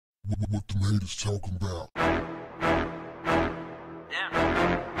What the haters talking about?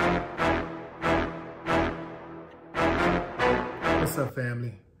 What's up,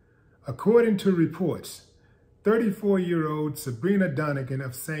 family? According to reports, 34-year-old Sabrina Donegan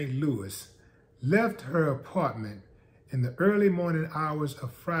of St. Louis left her apartment in the early morning hours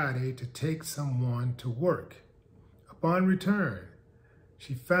of Friday to take someone to work. Upon return,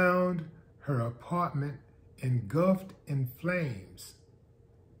 she found her apartment engulfed in flames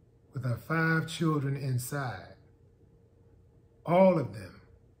with her 5 children inside. All of them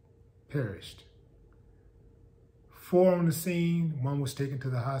perished. 4 on the scene, 1 was taken to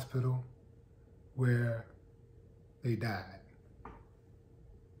the hospital where they died.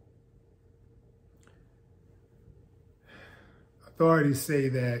 Authorities say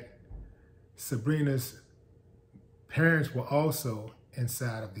that Sabrina's parents were also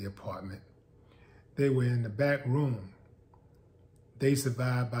inside of the apartment. They were in the back room. They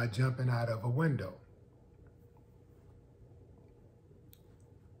survived by jumping out of a window.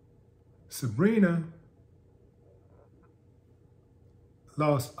 Sabrina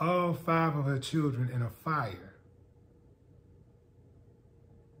lost all 5 of her children in a fire.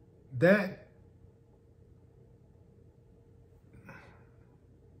 That's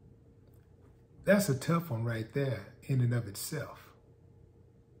a tough one right there in and of itself.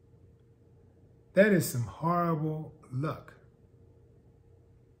 That is some horrible luck.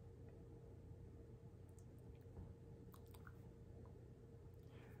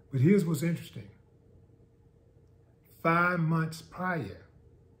 But here's what's interesting. 5 months prior,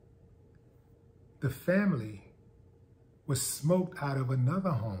 the family was smoked out of another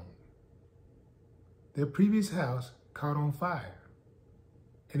home. Their previous house caught on fire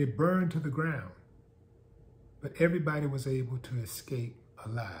and it burned to the ground, but everybody was able to escape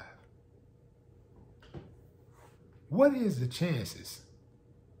alive. What is the chances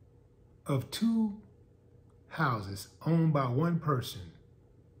of 2 houses owned by one person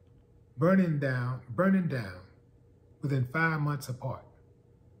burning down within 5 months apart?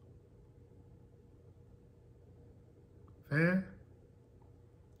 Fam,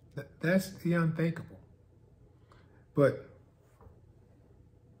 that's the unthinkable. But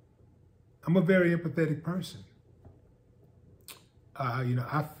I'm a very empathetic person.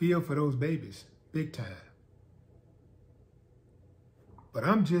 I feel for those babies, big time. But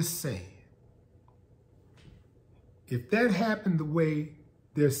I'm just saying, if that happened the way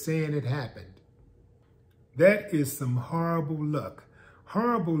they're saying it happened, that is some horrible luck.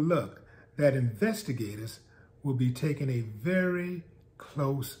 Horrible luck that investigators will be taking a very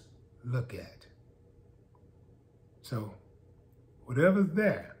close look at. So, whatever's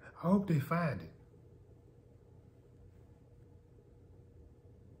there, I hope they find it.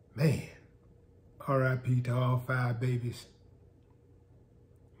 Man, R.I.P. to all 5 babies.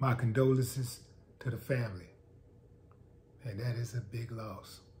 My condolences to the family. And that is a big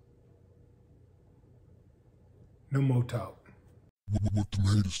loss. No more talk. What the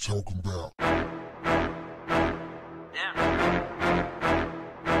haters talking about?